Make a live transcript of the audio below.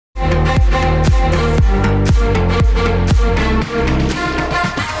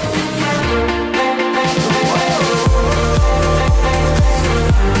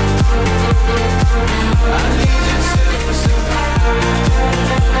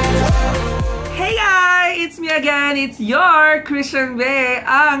me again, it's your Christian Be,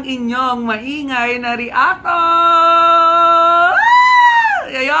 ang inyong maingay na reactor!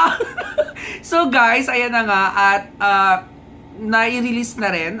 Ayan. So guys, ayan na nga, at nai-release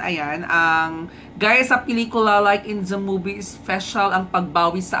na rin, ayan, ang Gaya sa Pelikula Like in the Movie special, ang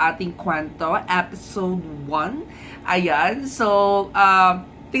Pagbawi sa Ating Kwento, episode 1. Ayan, so,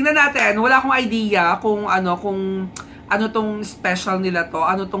 tingnan natin, wala akong idea kung ano tong special nila to,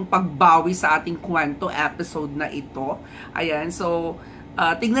 ano tong Pagbawi sa Ating Kwento episode na ito. Ayan, so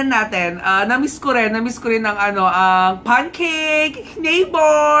tingnan natin. Na-miss ko rin ang ang pancake,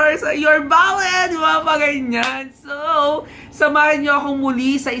 neighbors, your ballad, mga pa ganyan. So, samahan nyo akong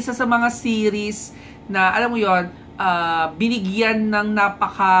muli sa isa sa mga series na, alam mo yon, binigyan ng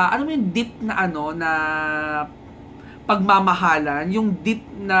napaka, yung deep na na pagmamahalan, yung deep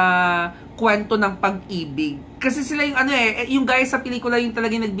na kwento ng pag-ibig. Kasi sila yung yung Gaya sa Pelikula yung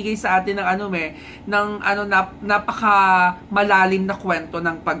talagang nagbigay sa atin ng napaka malalim na kwento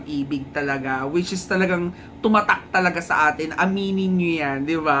ng pag-ibig talaga, which is talagang tumatak talaga sa atin. Aminin nyo yan,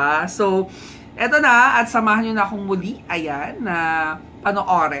 di ba? So, eto na, at samahan nyo na akong muli, ayan, na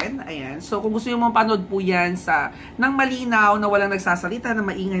panoorin, ayan. So, kung gusto nyo mapanood po yan nang malinaw, na walang nagsasalita, na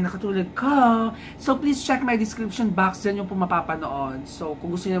maingay na katulad ko, so please check my description box, dyan yung po mapapanood. So,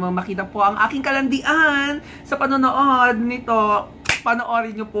 kung gusto nyo naman makita po ang aking kalandian sa panonood nito,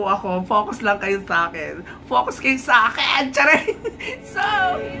 panoorin nyo po ako. Focus lang kayo sa akin. Focus kayo sa akin! Charay! So,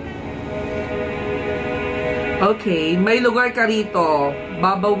 okay, may lugar ka rito.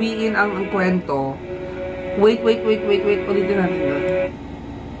 Babawiin ang kwento. Wait. Ulitin natin doon.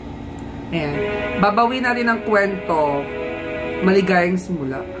 Ayan. Babawiin natin ang kwento. Maligayang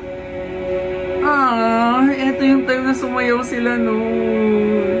simula. Eto yung time na sumayaw sila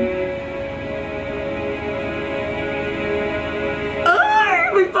noon.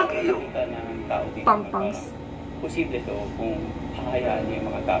 May pakiyo. Pang-pangs. Posible to kung hahayaan niyo yung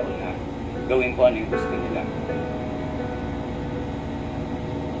mga tao na gawin ko ano yung gusto nila.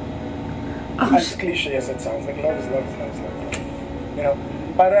 As cliche as it sounds, like love is love is love is love. You know,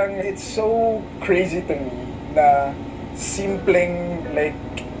 parang it's so crazy to me na simpleng like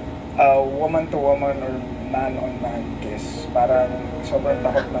woman to woman or man on man kiss. Parang sobrang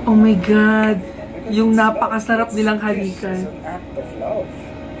takot na. Oh my God! Yung napakasarap nilang halikan. It's an act of love.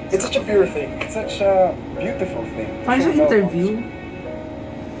 It's such a pure thing. It's such a beautiful thing. Paano siya interview?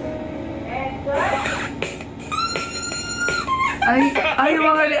 Ay,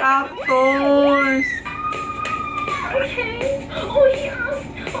 mga reactors! Okay. Oh, yes.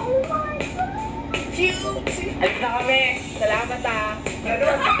 Oh, my God. Cute. Alis na kami. Salamat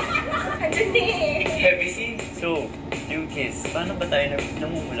Andun eh. Heavy scene. So, yung kiss, paano ba tayo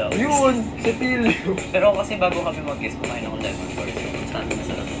namumula? Yun! Sa Pilio! Pero kasi bago kami mag-kiss, kumain ako lemon first. Sana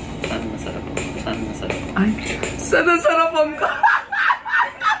masarap. Sana masarap. Sana masarap. Ay, sana sarapan ka!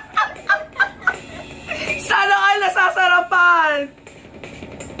 Sana ka nasasarapan!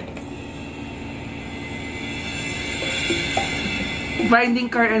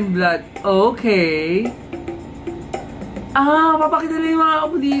 Finding car and blood. Okay. Papakita nila yung mga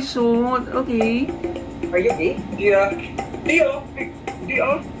audition. Okay. Are you gay? Yeah. Hindi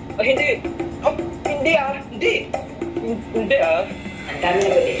hindi Ang dami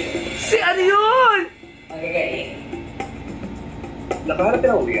na audition. Si ano yun? Magagaling. Nakaharap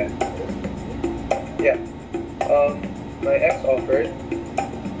na uwi yan. Yeah. My ex offered.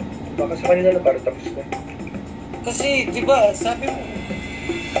 Baka sa kanila na parang tapos na. Kasi, di ba, sabi mo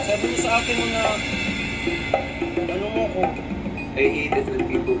sa akin mo na, mo ko. I hate it when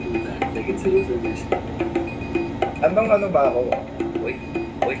people do that. Like it's a euphemism. Andang ba ako?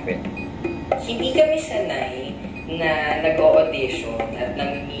 Boyfriend. Hindi kami sanay na nag-audition at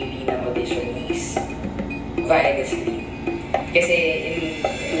namimili ng auditionees via the screen. Kasi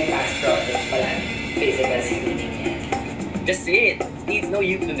in the past projects, maraming physical screening yan. Just say it. It needs no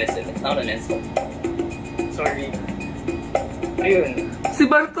euphemism. It's not an insult. Sorry. Ayun. Si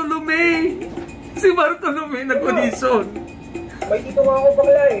Bartolome nag-audition. May dito nga ako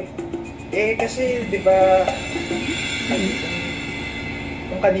bakla eh. Kasi, di ba,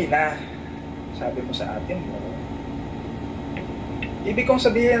 yung kanina, sabi mo sa atin mo, ibig kong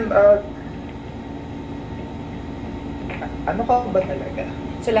sabihin, ano ka ba talaga?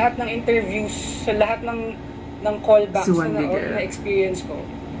 Sa lahat ng interviews, sa lahat ng callbacks na experience ko,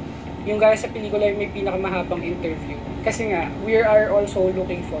 yung Gaya sa Pelikula yung may pinakamahabang interview. Kasi nga, we are also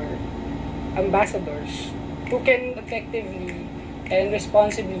looking for ambassadors who can effectively and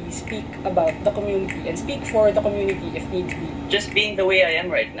responsibly speak about the community and speak for the community if need be. Just being the way I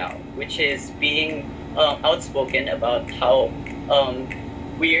am right now, which is being outspoken about how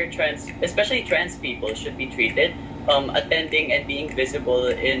especially trans people, should be treated. Attending and being visible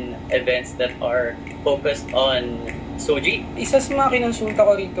in events that are focused on Soji. Isa sa mga kinonsulta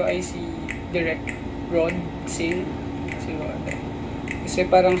ko rito ay si Direct Rod Singh. Si Rod. Kasi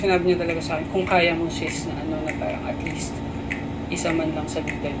parang sinabi niya talaga sa akin, kung kaya mo sis na ano na parang at least isa man lang sa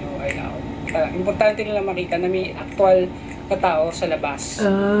vida nyo ay out. Parang importante nila makita na may actual katao sa labas.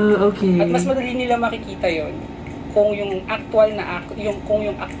 Okay. At mas madali nila makikita yon kung yung actual na kung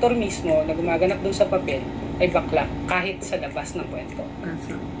yung actor mismo na gumaganap dun sa papel ay bakla kahit sa labas ng kwento.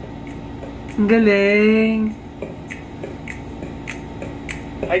 Ang galing!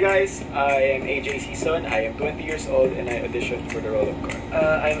 Hi guys, I am AJ Season. I am 20 years old and I auditioned for the role of Carl.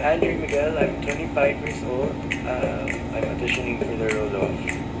 I'm Andrew Miguel. I'm 25 years old. I'm auditioning for the role of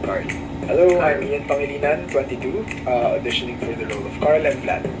Carl. Hello, I'm Ian Pangilinan, 22, auditioning for the role of Carl and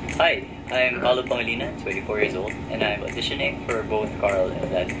Vlad. Hi, I'm Carlo Pangilinan, 24 years old, and I'm auditioning for both Carl and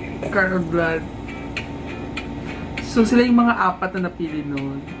Vlad. Carl and Vlad. So sila yung mga apat na napili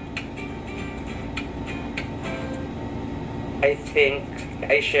noon. I think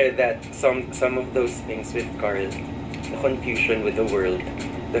I share that some of those things with Carl. The confusion with the world,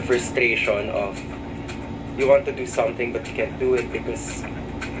 the frustration of you want to do something but you can't do it because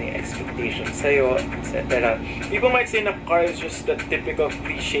may expectations sa'yo, etc. People might say na Carl is just the typical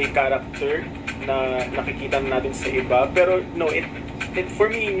cliche character na nakikita natin sa iba. Pero no, it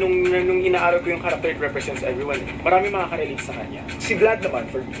for me, nung inaaral ko yung character, it represents everyone. Marami makaka-relate sa kanya. Si Vlad naman,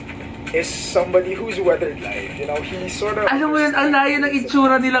 for me, is somebody who's weathered life. You know, he sort of... Alam mo yun, ang layo ng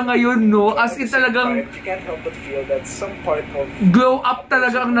itsura nila ngayon, no? As in talagang... You can't help but feel that some part of... Glow up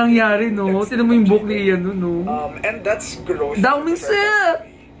talaga ang nangyari, no? Tinan mo yung book ni Ian, no? And that's growth. Daming sir!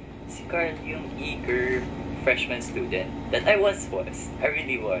 Si Carl, yung eager freshman student that I was. I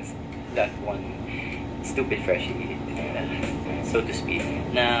really was. That one stupid freshie, so to speak,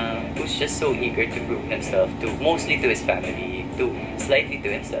 na who's just so eager to prove himself mostly to his family, slightly to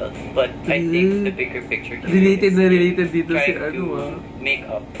himself, but I think the bigger picture here is dito si trying to make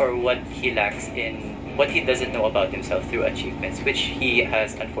up for what he lacks in what he doesn't know about himself through achievements, which he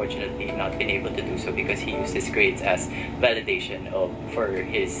has unfortunately not been able to do so because he uses grades as validation for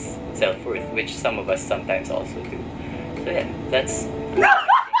his self-worth, which some of us sometimes also do. So yeah, that's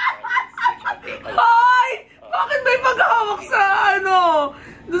Hoy! Bakit may paghahawak sa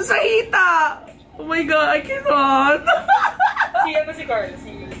dun sa hita? Oh my God, I cannot! Si Carl,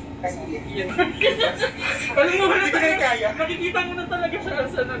 Ian. Alam mo ba na tayo kaya? Makikita mo na talaga siya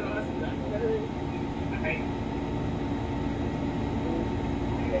sa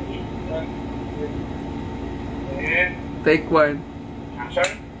Okay. Take one. Action.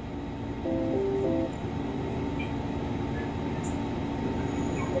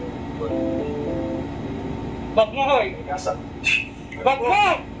 Bak mo, hoy! Bak mo!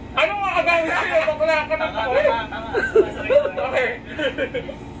 Ano nga agawin sa'yo? Bakla ka na po! Okay.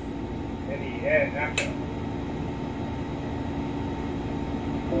 Ready, and action.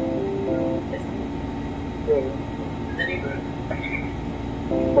 Go.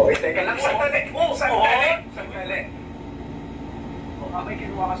 Okay, teka lang. Sandali. May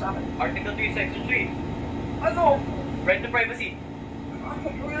kinuha ka sa akin. Article 3, Section 3. Ano? Right to privacy.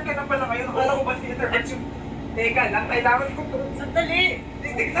 Kuya ka na pala ngayon. Akala ko ba theater? Teka lang, kailangan ko... Sandali!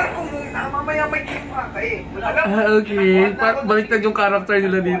 Tignan ko muna. Mamaya may kinuha ka eh. Okay. Baliktad yung character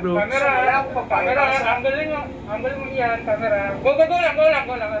nila dito. Camera, ang galing mo yan, camera. Go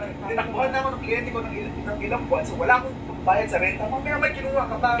lang. Tinakbuhan na ako ng kliyente ko ng ilang buwan, so wala akong bayad sa renta. Mamaya may kinuha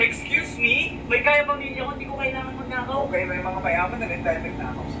ka ba? Excuse me? May kaya pamilya ko, hindi ko kailangan magnakaw. Okay, may mga mayaman na rin tayo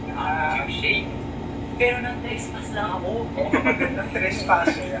nagnakaw. Touche. Pero nang trespass lang ako. Kapag ng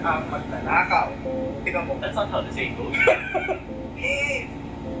trespasser ang magnanakaw. Tingnan mo. That's not how the saying goes.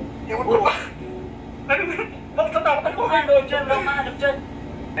 Ewan ko ba? Ano ba? Bakit natakot ako kayo dyan? Baka mahanap dyan.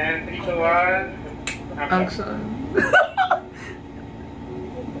 And 3, 2, 1. Action.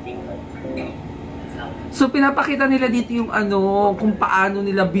 So pinapakita nila dito yung kung paano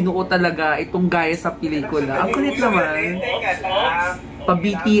nila binuo talaga itong Gaya sa pelikula. Ang kulit naman.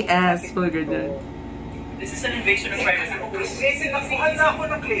 Pa-BTS, pa ganyan. This is an invasion of privacy. Kasi nakuhan na ako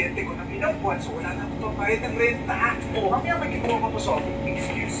ng kliyente ko ng ilang buwan, so wala na akong bayad ng renta. Mamaya may kinuha ka pa sa akin.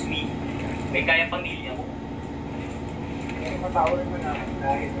 Excuse me? May kaya pamilya ko. Matawarin mo na ako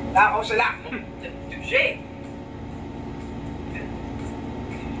dahil nakaw sila. Touche!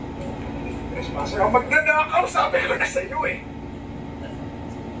 Trespasser ang magnanakaw, sabi ko na sa'yo eh.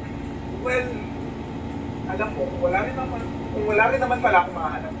 Well, alam mo, kung wala rin naman pala akong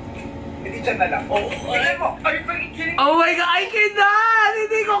mahanap. Hindi dyan na lang. Oo, tingnan mo. Are you freaking kidding me? Oh my God, I cannot!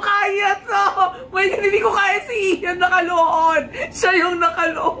 Hindi ko kaya to! My God, hindi ko kaya si Ian nakaloon! Siya yung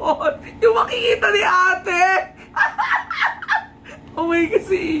nakaloon! Yung makikita ni ate! Oh my God,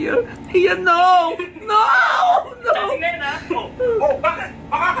 si Ian! Ian, no! No! No! Oh, bakit?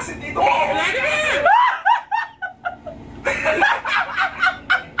 Baka kasi dito ako.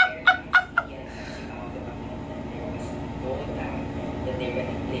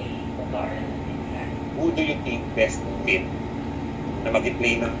 Who do you think best fit na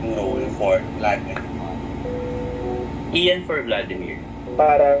mag-play ng role for Vladimir? Ian for Vladimir.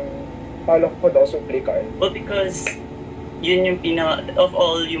 Parang, Paolo could also play Carl. Well, because yun yung of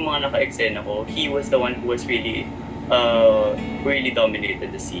all yung mga naka-eksena ko, he was the one who was really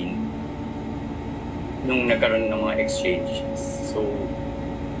dominated the scene nung nagkaroon ng mga exchanges. So,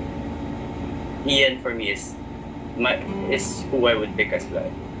 Ian for me is who I would pick as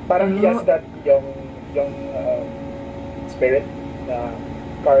Vlad. Parang he has that yung spirit na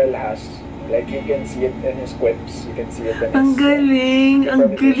Carl has. Like, you can see it in his quips, you can see it in his... Ang galing!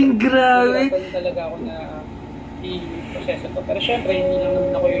 Ang galing, grabe! Hirapan talaga ako na i-proseso to. Pero syempre, hindi lang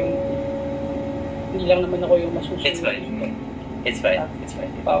naman ako yung masusunod. It's fine. It's fine. It's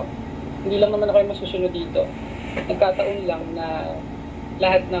fine. Hindi lang naman ako yung masusunod dito. Nagkataon lang na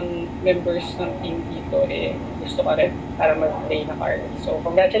lahat ng members ng team dito gusto ka rin para mag-play na Carl. So,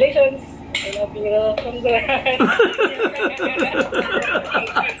 congratulations! I love you. Congrats!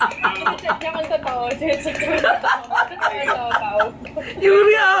 Check niya kung totoo. Check niya kung totoo. Yung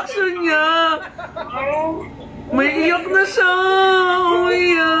reaction niya! May iyak na siya! Oh my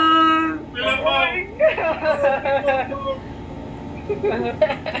God!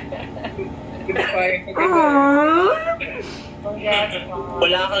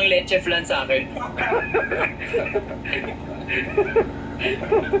 Wala kang leche flan sa akin.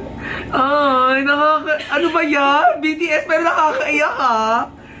 Ay, ano ba yan? BTS pero nakakaiyak ha?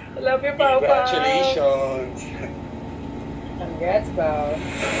 Love you, Papa. Congratulations! Congrats, Pao.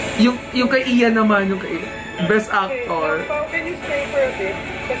 Yung kay Ian naman, yung kay Best Actor. Pao, can you stay for a bit?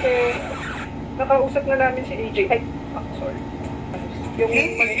 Kasi nakausap na namin si AJ. Ay, sorry.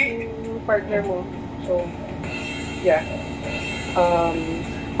 Yung partner mo. So, yeah.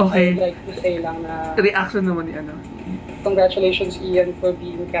 Okay. I'd like to say lang na Reaction naman ni ano. congratulations, Ian, for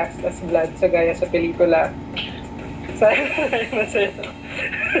being cast as Vlad sa Gaya sa pelikula. Sana ay masaya.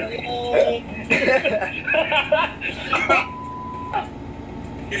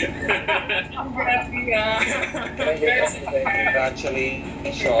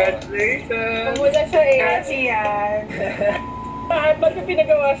 Congratulations! Pumunta sa Ian. Bakit ba't ka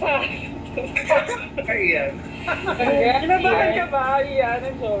pinagawa sa akin? Ian. Kinabahan ka ba, Ian?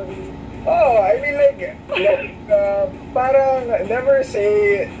 I'm sorry. Oh, I mean like parang never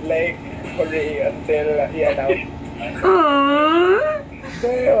say like hooray until he announced. Aww.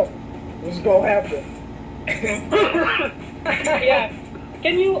 So, what's gonna happen? Yeah.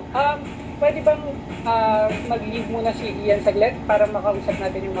 Can you, pwede bang mag-leave muna si Ian saglit para makausap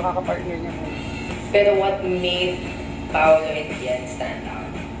natin yung makakapartner niya muna? Pero what made Paolo and Ian stand out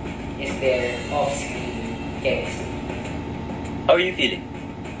is their off-screen chemistry. How are you feeling?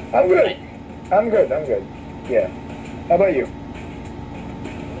 I'm good. Yeah. How about you?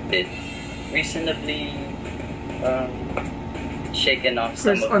 Bit reasonably shaken off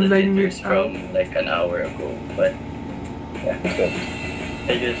some First of the online jitters meet from like an hour ago, but Yeah, good.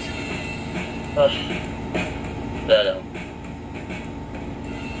 I just wala lang.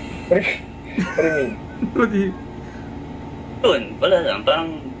 What do you mean? What do you... Yun, wala lang.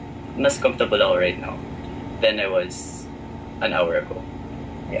 Parang mas comfortable ako right now than I was an hour ago.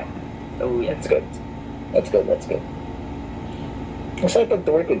 Yeah. So yeah. That's good. Excited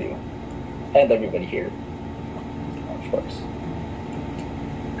to work with you. And everybody here. Of course.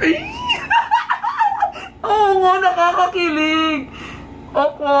 Oo nga, nakakakilig!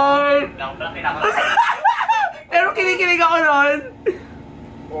 Awkward! Pero kinikilig ako nun.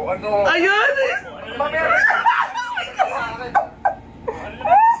 Oh, ano? Ayun! Mamaya!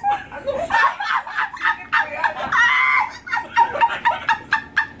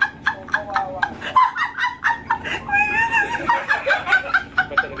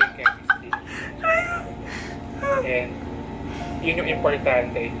 And yun yung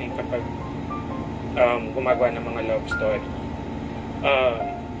importante, I think, kapag gumagawa ng mga love story.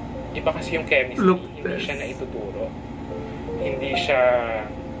 Iba kasi yung chemistry, hindi siya na ituturo. Hindi siya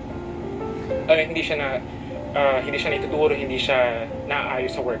na ituturo, hindi siya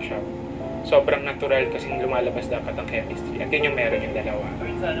naayos sa workshop. Sobrang natural kasi lumalabas dapat ang chemistry. At yun yung meron yung dalawa.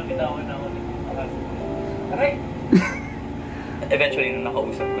 eventually, nung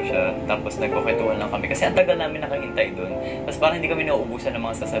nakausap ko siya, tapos nagkukwentuhan lang kami. Kasi ang tagal namin nakahintay dun. Tapos parang hindi kami nauubusan ng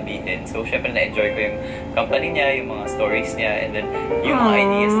mga sasabihin. So, syempre, na-enjoy ko yung company niya, yung mga stories niya, and then yung mga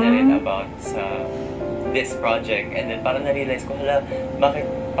ideas na rin about sa this project. And then parang na-realize ko, hala, bakit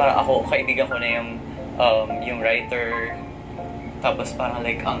parang ako, kaibigan ko na yung writer. Tapos parang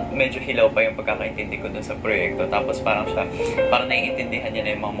like, medyo hilaw pa yung pagkakaintindi ko dun sa proyekto. Tapos parang siya, parang naiintindihan niya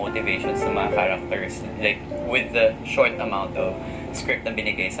na yung mga motivations ng mga characters. Like, with the short amount of script na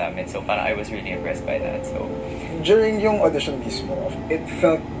binigay sa amin. So parang I was really impressed by that. So during yung audition mismo, it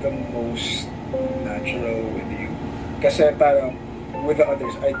felt the most natural with you. Kasi parang, with the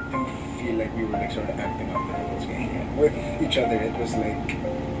others, I do feel like we were like sort of acting out the roles. With each other, it was like,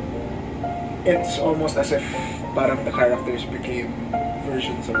 it's almost as if parang the characters became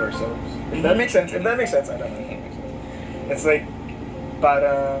versions of ourselves. If that makes sense, I don't know if that makes sense. It's like,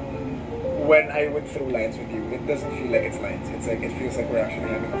 parang, when I went through lines with you, it doesn't feel like it's lines. It's like, it feels like we're actually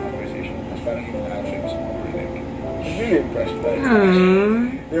having a conversation. Tapos parang yung actions mo, like, I'm really impressed by it.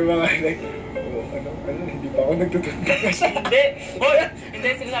 Yung mga, like, hindi pa ako nagtutunda kasi. Hindi,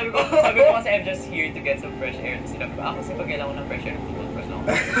 sinasabi ko kasi I'm just here to get some fresh air. Sinabi ko, kasi pag kailangan ko ng fresh air, tututbrush lang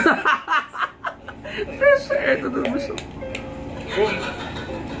ako. Fresh air, tutulog siya.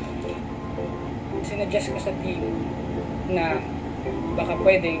 Sinuggest ko sa team na baka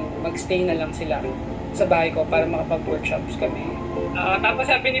pwedeng magstay na lang sila sa bahay ko para makapag-workshops kami. Tapos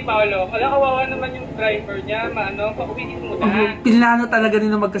sabi ni Paolo, kawawa naman yung driver niya, pauwiin mo na. Pinlano talaga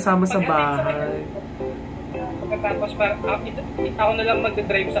nila magkasama sa bahay. Pagkatapos ako na lang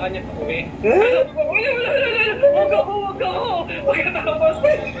mag-drive sa kanya pauwi. Wag ako.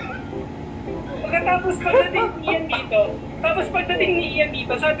 Pagkatapos pagdating ni Ian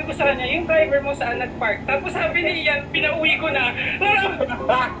dito, sabi ko sa kanya, yung driver mo saan nag-park? Tapos sabi ni Ian, pinauwi ko na.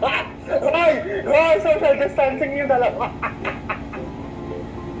 Hoy! Social distancing yung dalawa.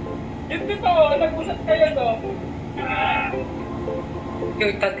 Yun dito, nag-usap kayo to.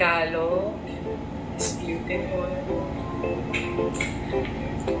 Yung Tagalog is beautiful.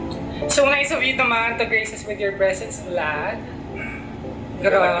 So nice of you naman to grace us with your presence, lad.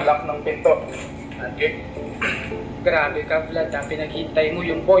 Nag-lock ng pinto. Grabe ka, Vlad, pinaghintay mo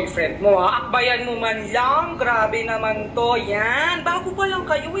yung boyfriend mo, ha? Akbayan mo man lang, grabe naman to, yan. Bago pa lang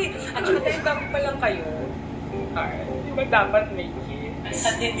kayo, eh. At saka tayo, bago pa lang kayo. Ay, di ba dapat may kid?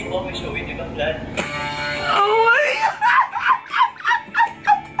 At hindi po kami showin, di ba, Vlad? Oh my God!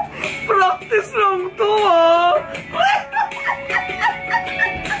 Practice lang to, ha?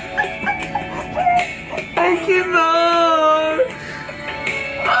 I cannot!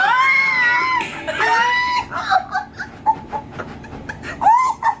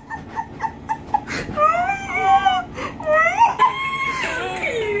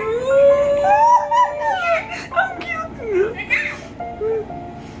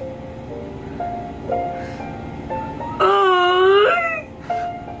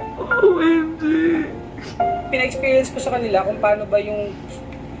 Pina-experience ko sa kanila kung paano ba yung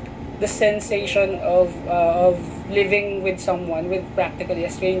the sensation of living with someone, with practically a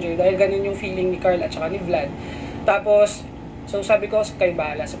stranger. Dahil ganun yung feeling ni Carl at saka ni Vlad. Tapos, so sabi ko, kayo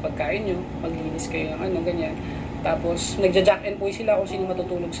bahala sa pagkain nyo, maglinis kayo ng ganyan. Tapos, nagja-jack and poy sila kung sino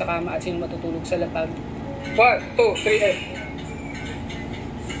matutulog sa kama at sino matutulog sa lapag. 1, 2, 3,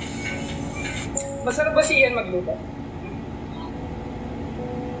 Masarap ba si Ian magluto?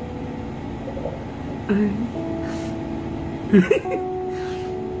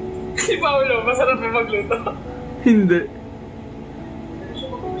 Si Paolo, masarap ba magluto? Hindi.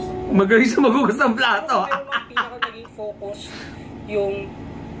 Magaling siya magugas ng plato. Pero ang pinaka naging focus yung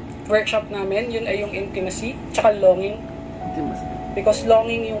workshop namin, yun ay yung intimacy, tsaka longing. Because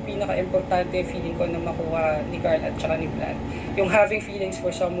longing yung pinaka-importante feeling ko na makuha ni Carl at tsaka ni Vlad. Yung having feelings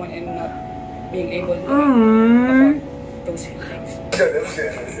for someone and not being able to afford those feelings.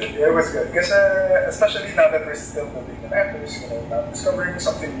 It was good. Because especially now that we're still building the actors, discovering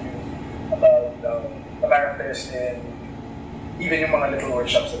something new about the characters and even yung mga little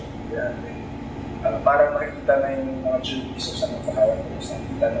workshops that we did. Parang makikita na yung mga journeys of some of the characters,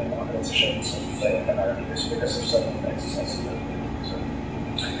 nakikita na yung mga transitions of the characters because of some of the exercises that we did. So,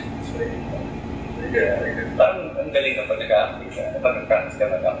 it's very good. Parang ang galing kapag nag-a-acting ka, kapag nag-practice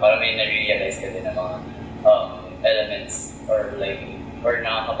ka parang may na-realize ka din ng mga elements or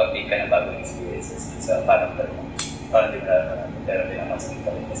nakakapag-make ka ng bagong experiences. So parang di ba pero pinakasin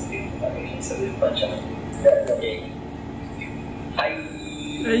ka rin kasi din sa project. Okay. Hi!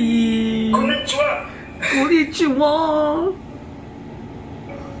 Ay! Konnichiwa! Konnichiwa!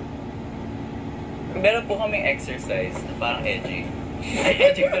 Meron po kaming exercise na parang edgy. Ay,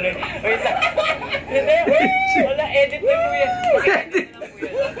 edgy tuloy. Wait lang. Wala, edit na po yan. Edit na po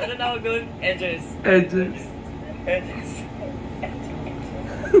yan. Ano tawag doon? Edges. Edges. Edges.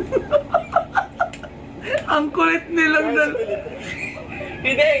 Ang kulit nilang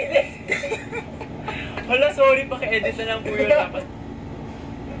Hindi. Hala, sorry, paki-edit na lang po yun. Dapat.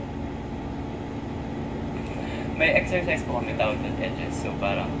 May exercise po kami tawag ng edges. So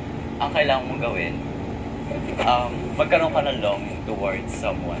parang, ang kailangan mong gawin, magkaroon ka ng longing towards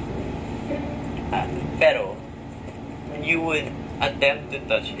someone. Pero, you would attempt to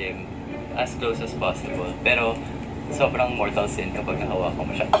touch him as close as possible. Pero, sobrang mortal sin kapag nahawakan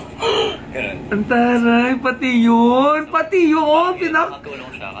mo siya. Ganun. Ang taray, pati yun! Pati yun!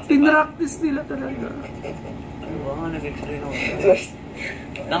 Nakatulong siya kasi Pinractice nila talaga. nag-explain ako.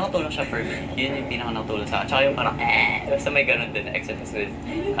 Nakatulong siya for me. Yun yung pinaka nakatulong sa akin. Tsaka yung parang basta may ganun din na exercise with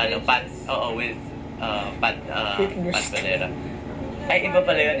Pat Valera. Ay, iba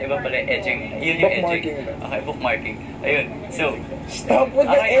pala yung edging. Yun yung edging. Okay, bookmarking. Ayun. So, stop with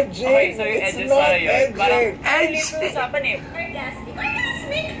the edging! Okay, so yung edges para yun. Parang, Edge! usapan eh.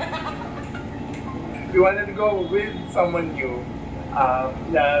 Orgasmic. We wanted to go with someone new,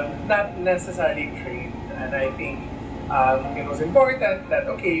 not necessarily trained. And I think it was important that,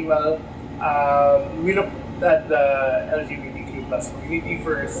 okay, well, we looked at the LGBTQ plus community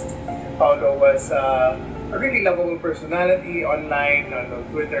first. Paolo was a really lovable personality online, on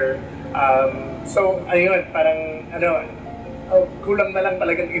Twitter. So, ayun, parang, kulang na lang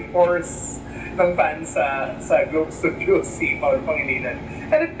talagang i-force ng fans sa Globe Studios si Paolo Pangilinan.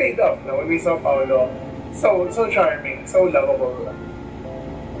 And it paid off, no? When we saw Paolo, so charming, so lovable.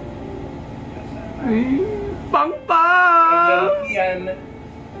 Pang-pang! And Ian,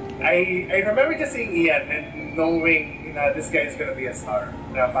 I remember just seeing Ian and knowing this guy is gonna be a star.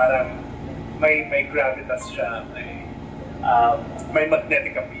 Na parang may gravitas siya, may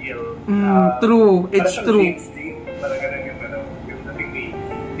magnetic appeal. True, it's parang true. James Dean, parang ganun yung dating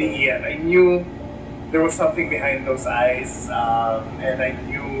ni Ian. I knew there was something behind those eyes, and I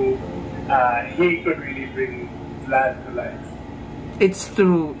knew he could really bring Vlad to life. It's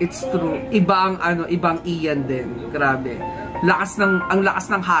true. Ibang Ian din. Grabe. Ang lakas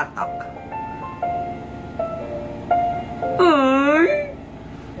ng hatak.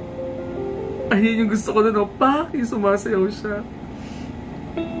 Ayun yung gusto ko na, no? Paki, sumasayaw siya.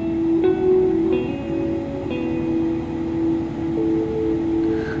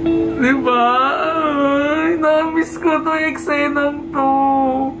 Diba? Ay, na-miss ko to yung eksenang to.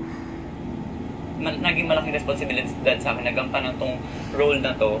 Naging malaking responsibilidad sa akin nagampanan tong role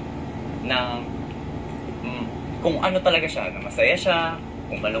na to na kung ano talaga siya, na masaya siya,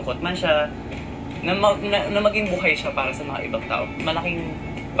 kung malungkot man siya, na maging buhay siya para sa mga ibang tao. Malaking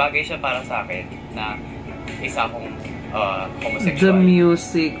bagay siya para sa akin na isa akong homosexual. The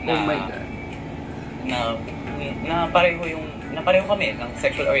music, oh my God. Na pareho kami ng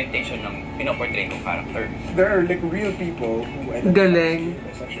sexual orientation ng pinoportray kong character. There are like real people who Galing.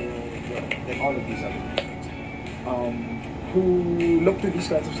 Sexual, like all of these other things, who look to these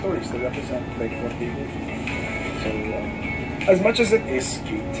kinds of stories to represent like what they live. So as much as it is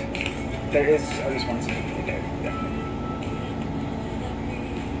cute, there is a responsibility there, definitely.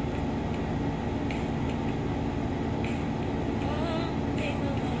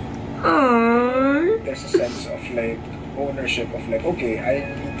 There's a sense of like ownership of like, okay, I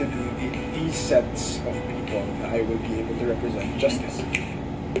need to do these sets of people that I will be able to represent justice.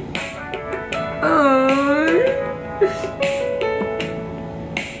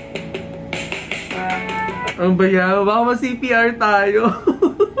 Ang baya, baka ma-CPR tayo.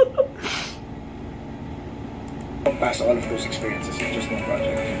 Pass all of those experiences in just one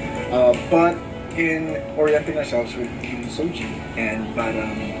project. But in orienting ourselves with Team Soji and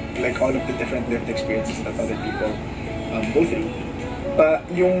like all of the different lived experiences that other people go through, but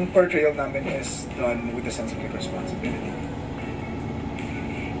yung portrayal namin is done with a sense of like responsibility.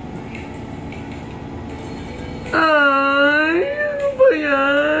 Ay, ano ba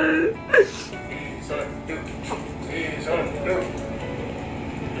yan?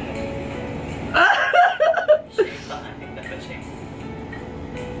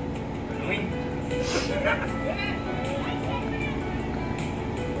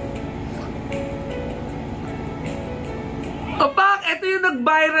 Opak, ito yung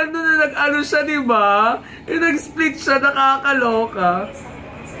nag-viral nun na nag-ano siya, di ba? Yung nag-split siya, nakakaloka.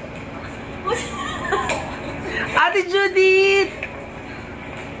 Ate Judith!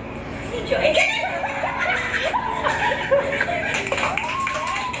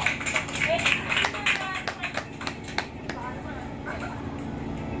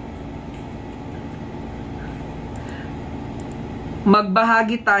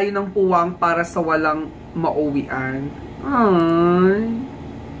 Magbahagi tayo ng puwang para sa walang mauwian. Ay.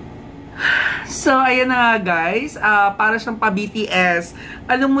 So, ayan na nga guys. Para siyang pa-BTS.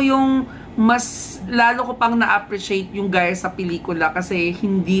 Alam mo yung mas lalo ko pang na-appreciate yung Gaya sa pelikula kasi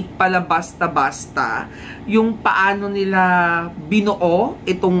hindi pala basta-basta yung paano nila binuo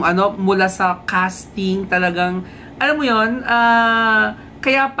itong ano mula sa casting talagang alam mo yon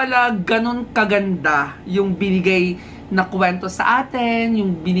kaya pala ganun kaganda yung binigay na kwento sa atin,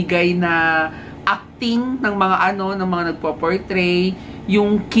 yung binigay na acting ng mga ano ng mga nagpo-portray,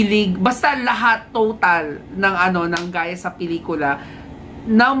 yung kilig, basta lahat total ng ano ng Gaya sa pelikula.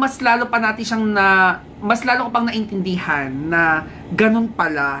 Now, mas lalo pa natin siyang mas lalo ko pang naintindihan na ganun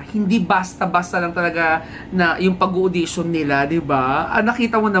pala, hindi basta-basta lang talaga na yung pag-audition nila, di ba?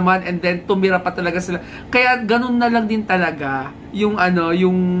 Nakita mo naman and then tumira pa talaga sila. Kaya ganun na lang din talaga yung ano,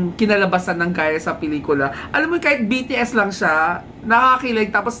 yung kinalabasan ng Gaya sa pelikula. Alam mo, kahit BTS lang siya, nakakilig,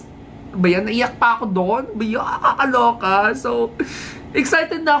 tapos ba yan, naiyak pa ako doon, ba yan, kakaloka. So,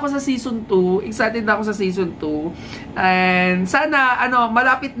 excited na ako sa season 2. Excited na ako sa season 2. And sana, ano,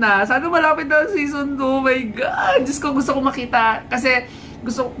 malapit na. Sana malapit na season 2. My God! Diyos ko, gusto ko makita. Kasi,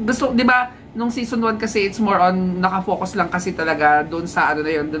 gusto, di ba, nung season 1 kasi, it's more on, nakafocus lang kasi talaga doon sa, ano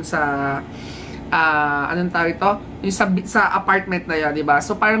na yun, doon sa, anong tawag ito? Yung sa apartment na yun, di ba?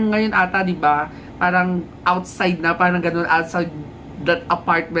 So, parang ngayon ata, di ba, parang outside na, parang ganun, outside that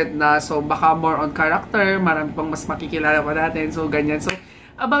apartment na. So, baka more on character. Marami pang mas makikilala pa natin. So, ganyan. So,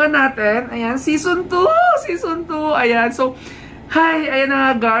 abangan natin. Ayan, season 2! Season 2! Ayan. So, hi! Ayan na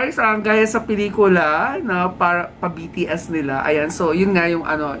nga guys. Ang Gaya sa pelikula na para pa-BTS nila. Ayan. So, yun nga yung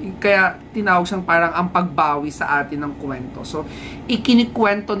ano. Kaya, tinawag siyang parang ang pagbawi sa atin ng kwento. So,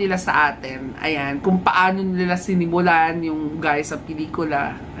 ikinikwento nila sa atin. Ayan. Kung paano nila sinimulan yung Gaya sa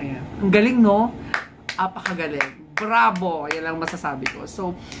pelikula. Ayan. Ang galing, no? Apakagaling. Bravo! Ayan lang masasabi ko.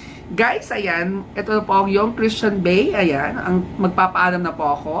 So, guys, ayan. Ito na po ang Young Christian Bay. Ayan. Ang magpapaalam na po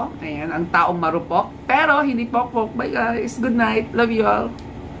ako. Ayan. Ang taong marupok. Pero, hindi pokpok. Bye, guys. Good night. Love you all.